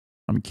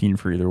I'm keen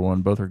for either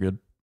one. Both are good.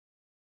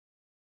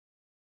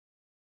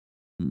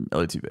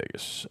 LA2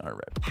 Vegas. All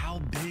right. How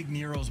big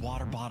Nero's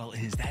water bottle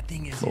is? That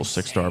thing is little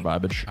 6-star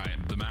vibage.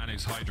 The man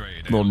is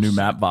hydrated. Little new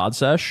map VOD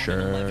sesh.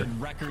 Sure.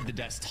 Record, the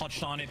desk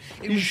touched on it.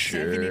 It was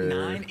sure.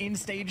 79 in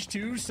stage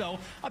 2, so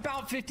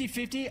about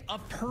 50-50. A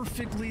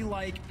perfectly,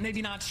 like,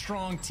 maybe not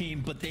strong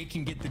team, but they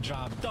can get the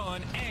job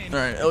done. And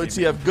all right, LAT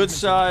have good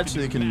side, so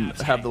they can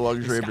have the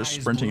luxury of just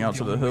sprinting out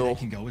to the hill.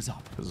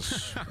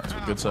 Because that's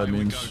what good side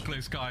means.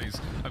 Clear skies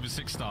over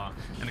 6-star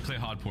and a clear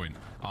hard point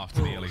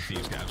after the LA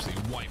Thieves get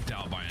absolutely wiped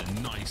out by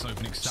a nice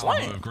opening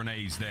salvo of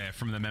grenades there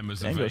from the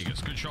members of Vegas.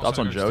 Good shot. That's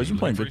on Joe. He's been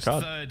playing good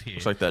COD.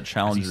 Looks like that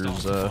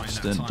Challenger's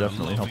stint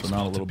definitely helped him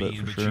out a little bit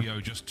for sure.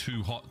 Geo just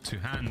too hot to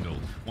handle.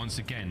 Once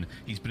again,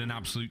 he's been an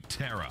absolute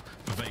terror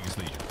for Vegas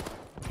Legion.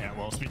 Yeah,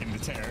 well, speaking of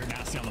the terror,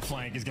 Nasty on the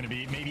flank is going to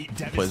be maybe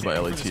devastating. Plays by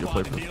LAT to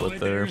play for the flip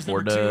there.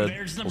 4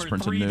 dead. Full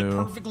sprint to new.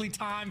 The perfectly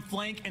timed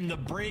flank and the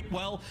break,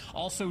 well,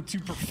 also to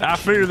perfection. I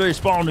fear they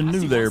spawned a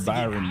new there,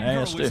 Byron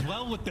Nasty. As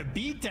well with the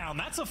beatdown.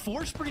 That's a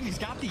force sprint. He's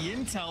got the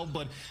intel,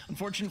 but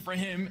unfortunate for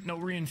him, no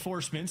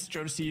reinforcements.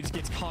 Joe Deceives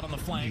gets caught on the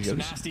flank, so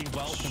Nasty,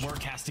 well, the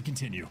work has to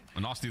continue.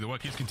 And Nasty, the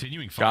work is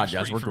continuing. God,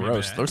 guys, we're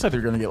gross. Looks like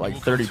they're going to get like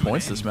 30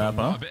 points this map,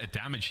 huh? A bit of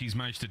damage he's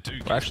managed to do.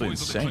 We're actually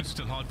insane.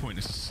 To the hard point.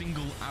 It's a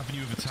single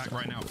avenue of attack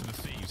right now for the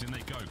Thieves. In they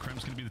go.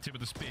 Krem's going to be the tip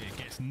of the spear.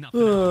 Gets nothing.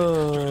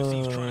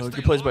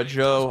 Good plays by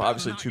Joe.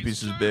 Obviously, 2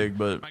 pieces big,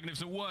 but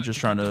just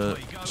trying to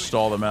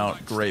stall them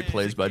out. Great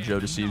plays by Joe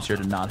Deceives here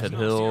to not hit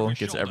Hill.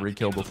 Gets every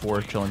kill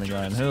before killing the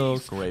guy in Hill.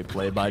 Great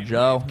play by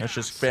Joe. That's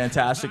just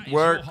fantastic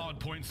work.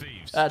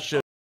 That's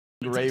just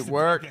great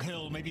work.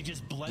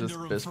 Just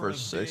best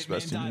versus 6,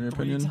 best team in your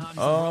opinion?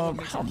 I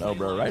don't know,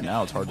 bro. Right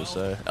now, it's hard to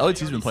say.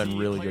 LAT's been playing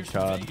really good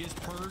COD,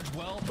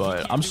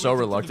 but I'm so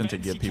reluctant to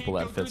give people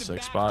that 5th,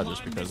 6th spot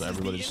just because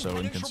everybody's so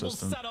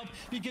inconsistent.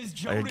 Like,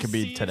 it could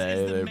be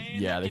today,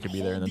 they could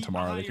be there, and then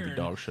tomorrow they could be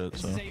dog shit.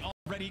 So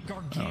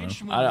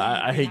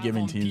I hate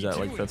giving teams that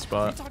like 5th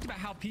spot. Talked about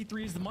how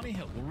P3 is the money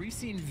hill. We're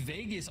seeing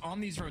Vegas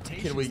on these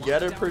rotations. Can we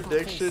get a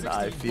prediction?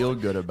 I feel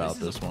good about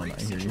this one.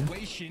 I hear you.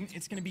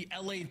 It's going to be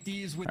LA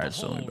Thieves with Alright,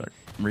 so let me back.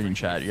 I'm reading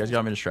chat. You guys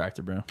got me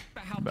distracted, bro.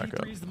 Back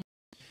up.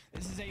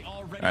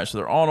 Alright, so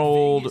they're on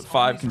old.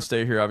 5 can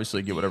stay here,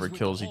 obviously get whatever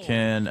kills he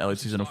can.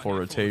 LAT's in a 4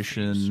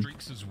 rotation.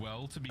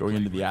 Going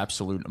into the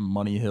absolute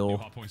money hill.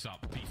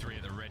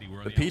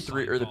 The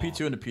P3 or the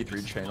P2 and the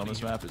P3 chain on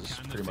this map is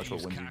pretty much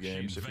what wins you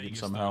games if you can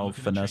somehow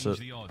finesse it.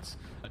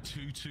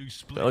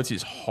 The LAT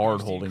is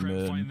hard holding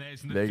mid.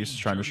 Vegas is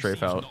trying to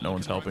strafe out. No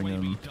one's helping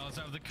him.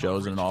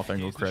 Joe's in an off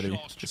angle credit.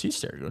 Is he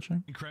stair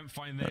glitching?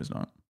 No, he's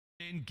not.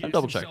 I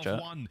double check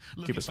chat.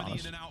 Keep us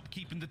honest.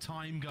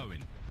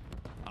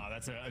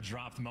 That's a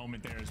dropped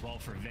moment there as well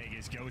for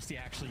Vegas. Ghosty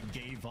actually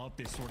gave up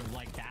this sort of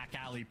like back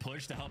alley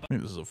push to help. I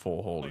think this is a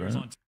full hold, right?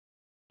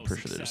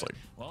 Pretty sure they're just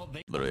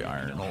like literally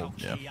iron and hold.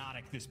 Yeah.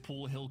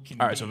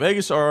 All right, so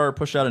Vegas are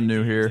pushed out a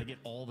new here.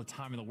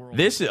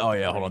 This is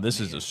hold on. This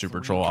is a super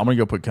troll. I'm gonna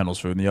go put Kendall's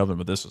food in the oven,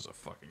 but this is a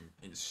fucking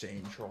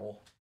insane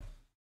troll.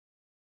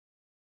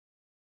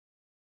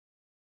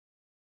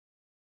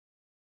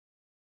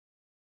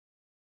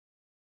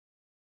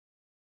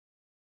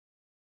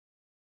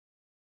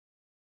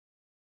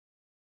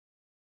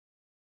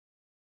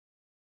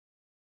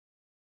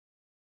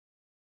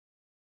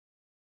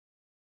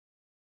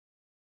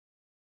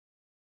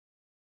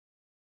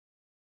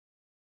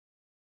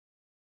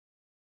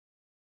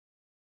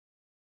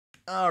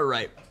 All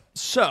right,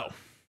 so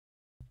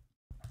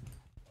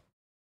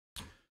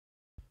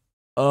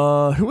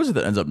who was it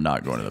that ends up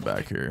not going to the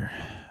back here?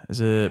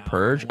 Is it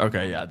Purge?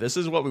 Okay, yeah, this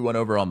is what we went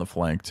over on the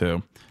flank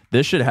too.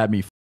 This should have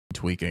me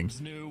tweaking.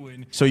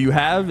 So you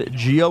have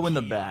Geo in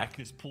the back.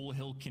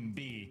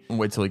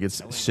 Wait till he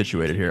gets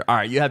situated here. All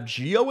right, you have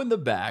Geo in the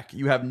back.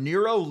 You have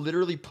Nero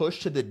literally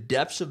pushed to the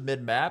depths of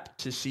mid-map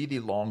to see the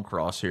long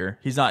cross here.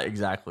 He's not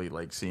exactly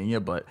like seeing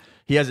it, but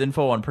he has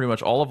info on pretty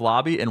much all of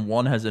lobby, and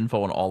one has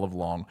info on all of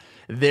long.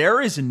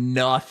 There is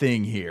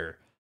nothing here.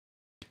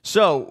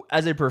 So,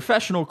 as a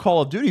professional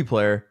Call of Duty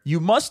player, you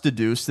must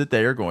deduce that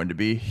they are going to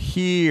be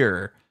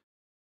here.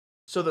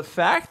 So the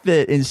fact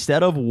that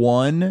instead of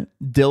 1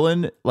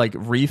 Dylan like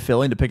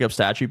refilling to pick up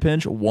statue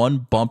pinch,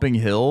 1 bumping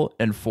hill,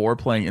 and 4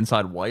 playing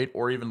inside white,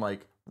 or even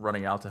like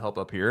running out to help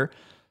up here,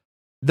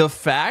 the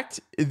fact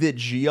that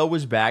Geo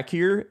was back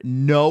here,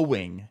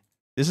 knowing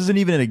this isn't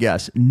even a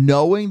guess,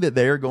 knowing that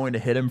they are going to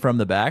hit him from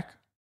the back,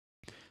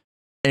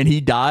 and he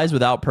dies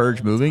without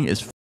Purge moving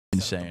is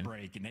insane.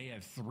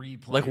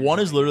 Like, 1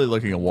 is literally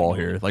looking at wall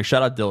here. Like,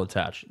 shout out Dylan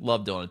Attach.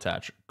 Love Dylan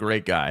Attach.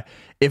 Great guy.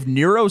 If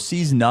Nero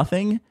sees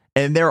nothing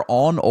and they're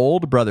on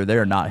old, brother, they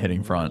are not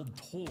hitting front.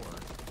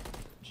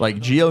 Like,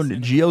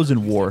 Geo's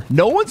in war.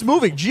 No one's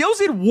moving. Geo's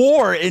in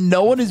war and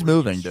no one is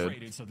moving,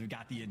 dude.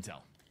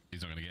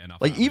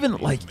 Like, even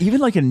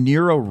like a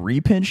Nero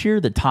repinch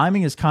here, the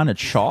timing is kind of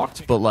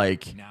chalked, but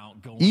like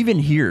even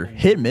here,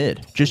 hit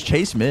mid. Just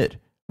chase mid.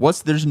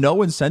 There's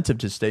no incentive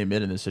to stay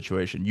mid in this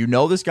situation. You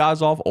know this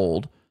guy's off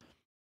old.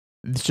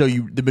 So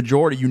the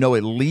majority, you know,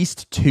 at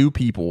least 2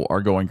 people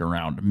are going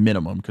around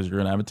minimum because you're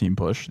gonna have a team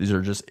push. These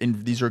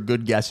are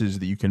good guesses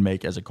that you can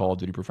make as a Call of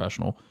Duty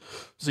professional.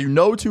 So you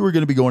know 2 are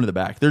gonna be going to the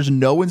back. There's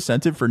no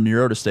incentive for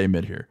Nero to stay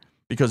mid here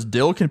because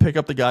Dill can pick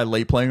up the guy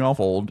late playing off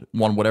old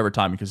whatever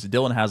time because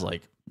Dylan has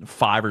like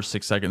 5 or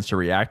 6 seconds to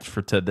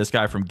react to this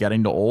guy from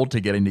getting to old to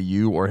getting to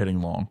you or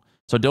hitting long.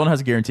 So Dylan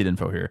has guaranteed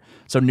info here.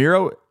 So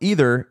Nero,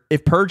 either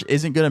if Purge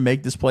isn't gonna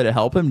make this play to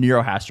help him,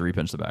 Nero has to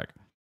repinch the back.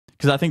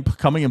 Because I think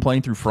coming and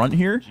playing through front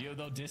here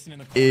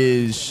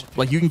is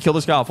like you can kill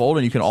this guy off old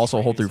and you can also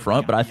hold through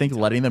front, but I think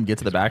letting them get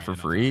to the back for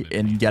free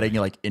and getting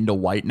like into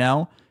white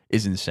now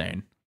is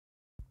insane.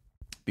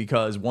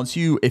 Because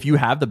if you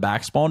have the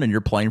back spawn and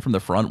you're playing from the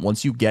front,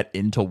 once you get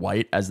into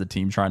white as the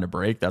team trying to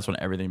break, that's when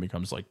everything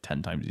becomes like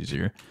 10 times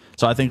easier.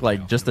 So I think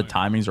like just the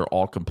timings are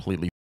all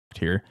completely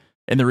here.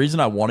 And the reason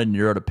I wanted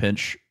Nero to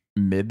pinch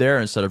mid there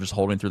instead of just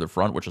holding through the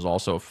front, which is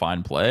also a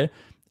fine play,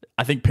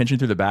 I think pinching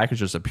through the back is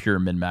just a pure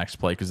min-max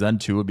play because then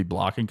 2 would be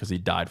blocking because he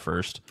died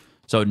first.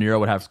 So Nero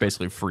would have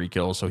basically free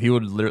kills. So he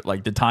would literally,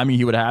 like the timing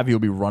he would have, he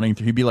would be running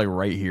through. He'd be like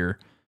right here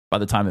by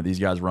the time that these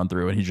guys run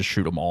through and he just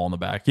shoot them all in the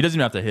back. He doesn't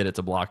even have to hit it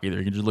to block either.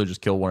 He can just literally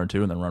just kill 1 or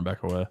 2 and then run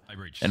back away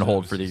and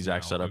hold for the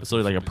exact setup. It's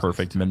literally like a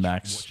perfect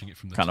min-max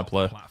kind of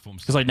play.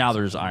 Because like now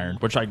there's iron,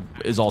 which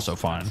is also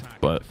fine.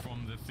 But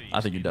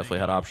I think you definitely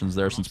had options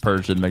there since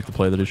Purge didn't make the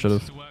play that he should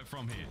have.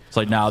 It's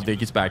like now they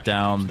gets back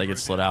down, they get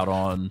slid out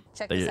on,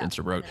 they get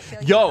instant broke.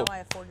 Yo!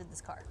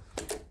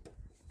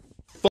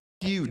 Fuck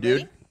you,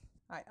 dude.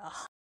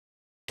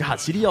 God,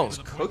 CDL is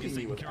cooking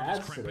me with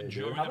ads today,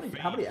 dude.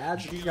 How many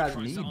ads do you guys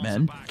need,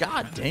 man?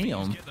 God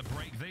damn.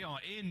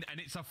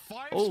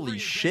 Holy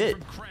shit.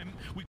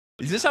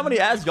 Is this how many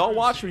ads y'all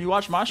watch when you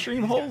watch my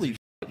stream? Holy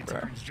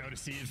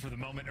for the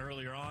moment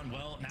earlier on.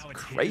 Well, now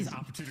it's crazy. his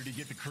opportunity to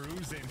get the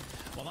cruise, and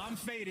while I'm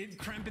faded,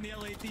 Kremp and the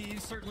LA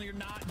Thieves certainly are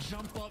not.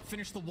 Jump up,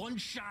 finish the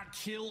one-shot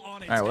kill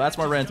on it. All right, well, that's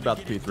my rant about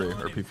the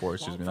P3 or P4.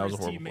 Excuse me, that was a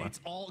horrible play.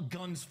 All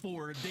guns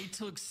forward. They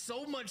took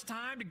so much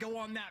time to go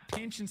on that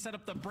pinch and set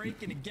up the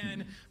break, and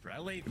again for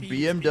LA Thieves,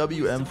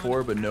 BMW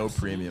M4, but no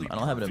premium. I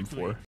don't have an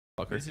M4.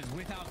 This is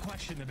without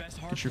question the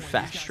best Get your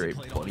facts straight,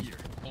 buddy.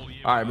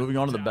 All right, moving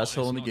on to the best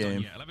hill in the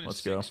game.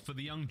 Let's go. For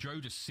the young Joe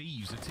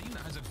Deceives, a team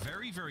that has a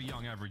very, very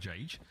young average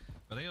age,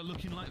 but they are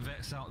looking like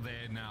vets out there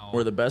now.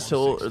 Where the best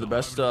hill or the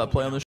best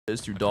play on this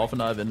is to dolphin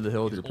dive into the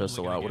hill with your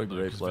pistol out. What a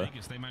great play.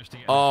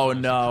 Oh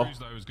no.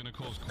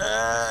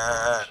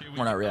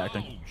 We're not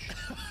reacting.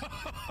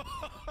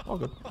 All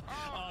good.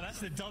 Oh, that's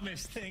the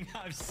dumbest thing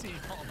I've seen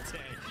all day.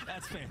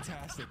 That's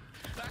fantastic.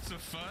 That's a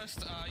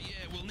first.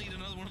 Yeah, we'll need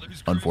another one of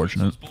those.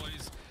 Unfortunate.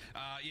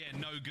 Yeah,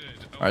 no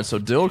good. All right, so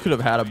Dill could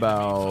have had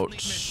about.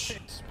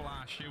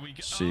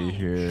 See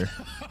here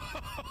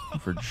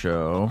for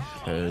Joe.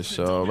 Okay,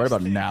 so right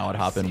about now I'd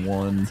hop in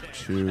 1,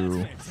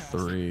 2,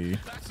 3,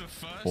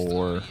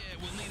 4,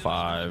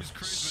 5,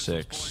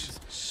 6,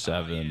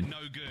 7,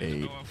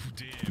 8,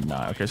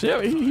 9. Okay, so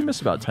yeah, he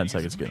missed about 10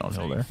 seconds getting on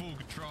hill there.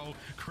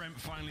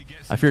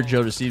 I fear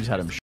Joe Deceives had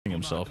him shitting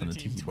himself in the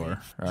tiki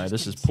bar. All right,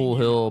 this is pool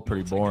hill,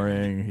 pretty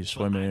boring. He's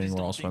swimming.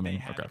 We're all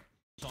swimming. Okay,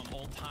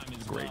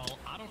 great.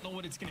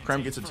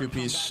 Krem gets a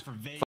 2-piece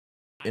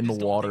in the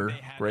water.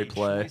 Great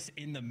play.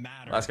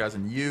 Last guy's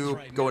in U.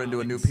 Going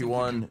into a new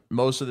P1.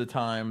 Most of the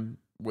time,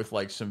 with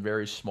like some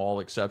very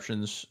small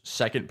exceptions,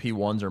 second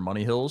P1s are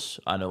money hills.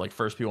 I know like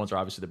first P1s are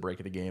obviously the break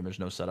of the game. There's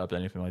no setup,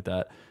 anything like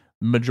that.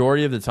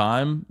 Majority of the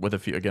time, with a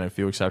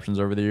few exceptions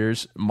over the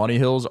years, money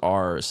hills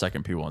are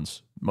second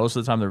P1s. Most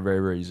of the time, they're very,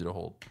 very easy to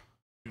hold.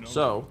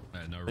 So,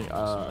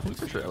 I think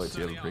for sure LAT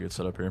have a pretty good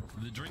setup here.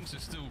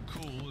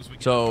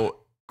 So,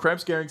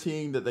 Kremp's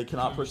guaranteeing that they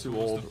cannot push through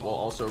old while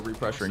also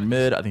repressuring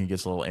mid. I think he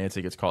gets a little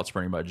antsy, gets caught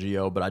sprinting by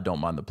Geo, but I don't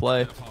mind the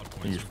play. I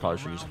think you probably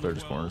should use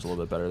third corners a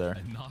little bit better there.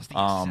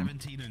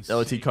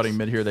 LAT cutting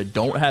mid here. They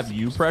don't have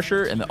U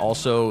pressure, and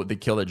also the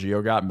kill that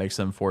Geo got makes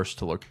them forced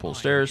to look to pull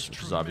stairs,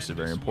 which is obviously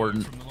very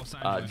important.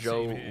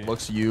 Joe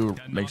looks U,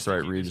 makes the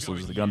right read, just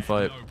loses the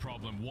gunfight.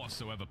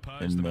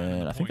 And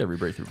then I think they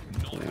re-break through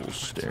pull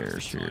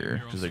stairs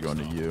here because they go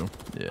into U.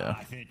 Yeah.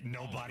 I think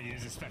nobody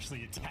is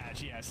especially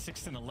attached. Yeah,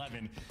 6 and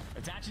 11.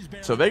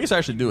 So Vegas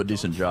actually do a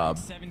decent job,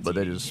 but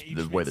they just,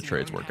 the way the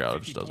trades work out,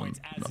 it just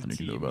doesn't, nothing you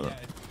can do about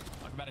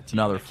it.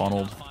 Now they're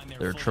funneled.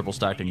 They're triple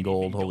stacked in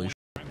gold. Holy shit.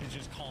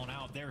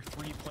 There are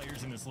 3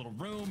 players in this little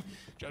room.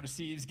 Joe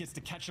Deceives gets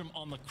to catch him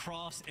on the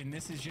cross, and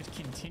this is just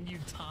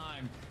continued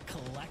time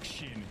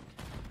collection.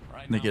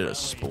 Right, they get a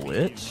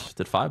split.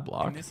 Did 5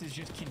 block? And this is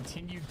just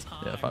continued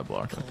time. Yeah, 5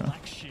 block. Okay.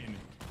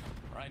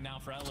 Right now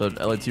for so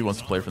LAT wants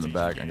to play from the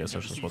back. I guess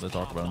that's just what they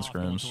talk about in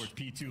scrims.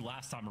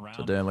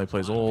 So Dan Lay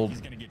plays old.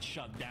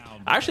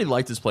 I actually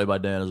like this play by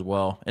Dan as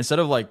well. Instead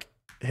of like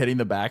hitting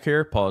the back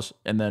here, pause,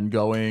 and then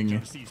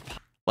going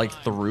like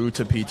through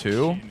to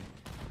P2.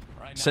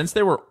 Since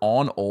they were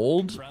on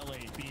old,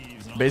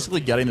 basically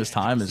getting this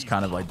time is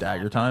kind of like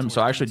dagger time.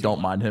 So I actually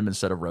don't mind him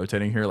instead of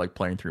rotating here, like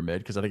playing through mid,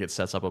 because I think it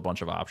sets up a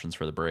bunch of options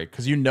for the break.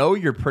 Because you know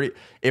you're pretty,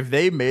 if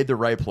they made the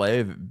right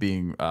play,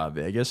 being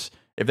Vegas,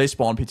 if they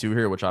spawn P2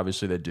 here, which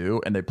obviously they do,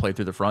 and they play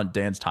through the front,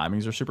 Dan's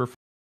timings are super.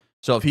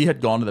 So if he had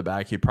gone to the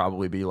back, he'd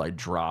probably be like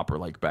drop or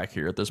like back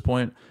here at this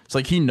point. It's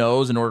like he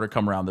knows in order to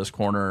come around this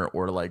corner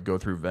or to like go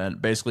through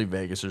vent, basically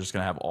Vegas is just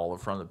going to have all in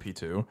front of the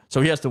P2.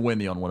 So he has to win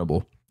the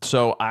unwinnable.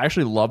 So I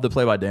actually love the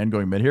play by Dan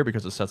going mid here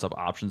because it sets up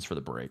options for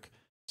the break.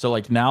 So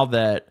like now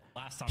that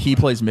he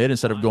plays mid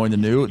instead of going to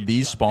new,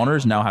 these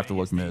spawners now have to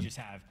look mid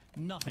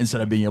instead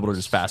of being able to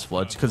just fast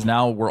flood. Because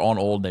now we're on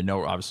old. They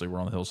know, obviously we're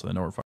on the hill, so they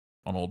know we're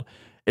on old.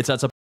 It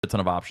sets up a ton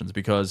of options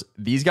because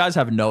these guys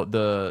have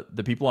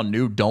the people on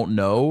new don't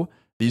know.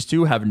 These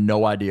two have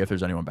no idea if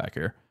there's anyone back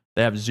here.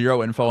 They have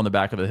zero info on the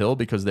back of the hill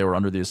because they were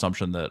under the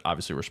assumption that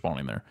obviously we're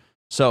spawning there.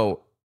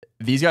 So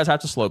these guys have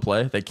to slow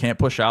play. They can't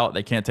push out.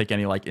 They can't take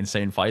any like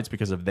insane fights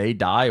because if they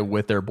die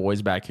with their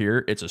boys back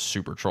here, it's a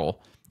super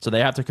troll. So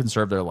they have to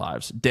conserve their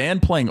lives. Dan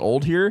playing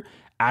old here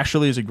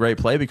actually is a great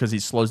play because he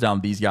slows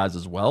down these guys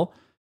as well.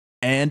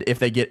 And if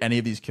they get any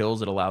of these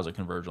kills, it allows a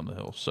converge on the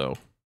hill. So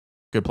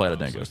good play to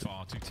Dan Ghosted.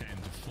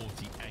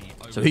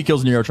 So he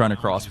kills Nero trying to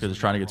cross because he's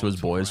trying to get to his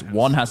boys.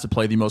 One has to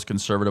play the most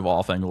conservative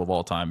off angle of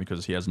all time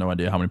because he has no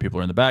idea how many people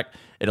are in the back.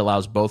 It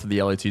allows both of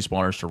the LAT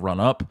spawners to run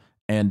up,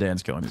 and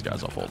Dan's killing these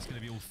guys off hold.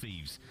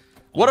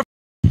 What a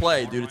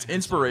play, dude. It's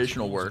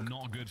inspirational work.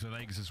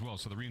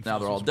 Now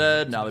they're all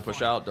dead. Now they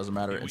push out. Doesn't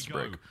matter. It's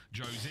break.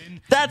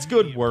 That's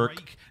good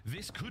work.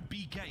 This could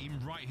be game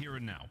right here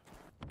and now.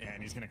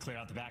 And he's going to clear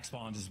out the back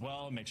spawns as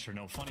well. Make sure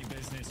no funny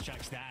business.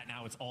 Checks that.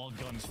 Now it's all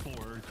guns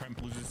forward.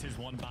 Kremp loses his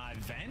one by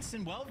Vance.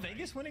 And, well,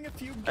 Vegas winning a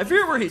few. I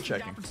fear we're heat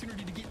checking.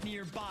 Opportunity to get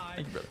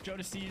nearby.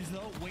 Jodeci is,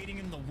 though, waiting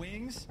in the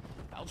wings.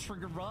 I'll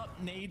trigger up.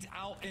 Nades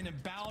out and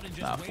about. And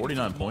just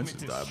 49 points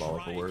is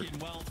diabolical work.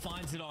 And, well,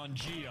 finds it on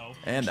Geo.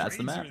 And that's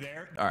the map.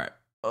 All right.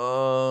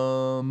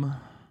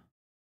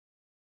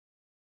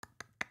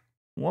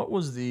 What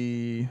was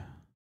the...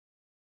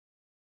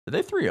 Did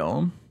they 3-0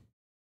 him?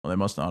 Well, they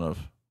must not have.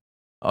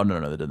 Oh,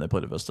 no, they didn't. They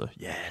played a Vista.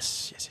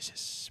 Yes.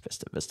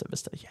 Vista.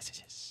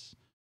 Yes.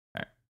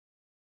 All right.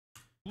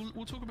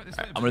 We'll talk about this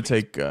later. I'm going to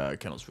take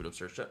Kendall's food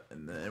upstairs, chat,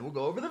 and then we'll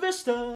go over the Vista.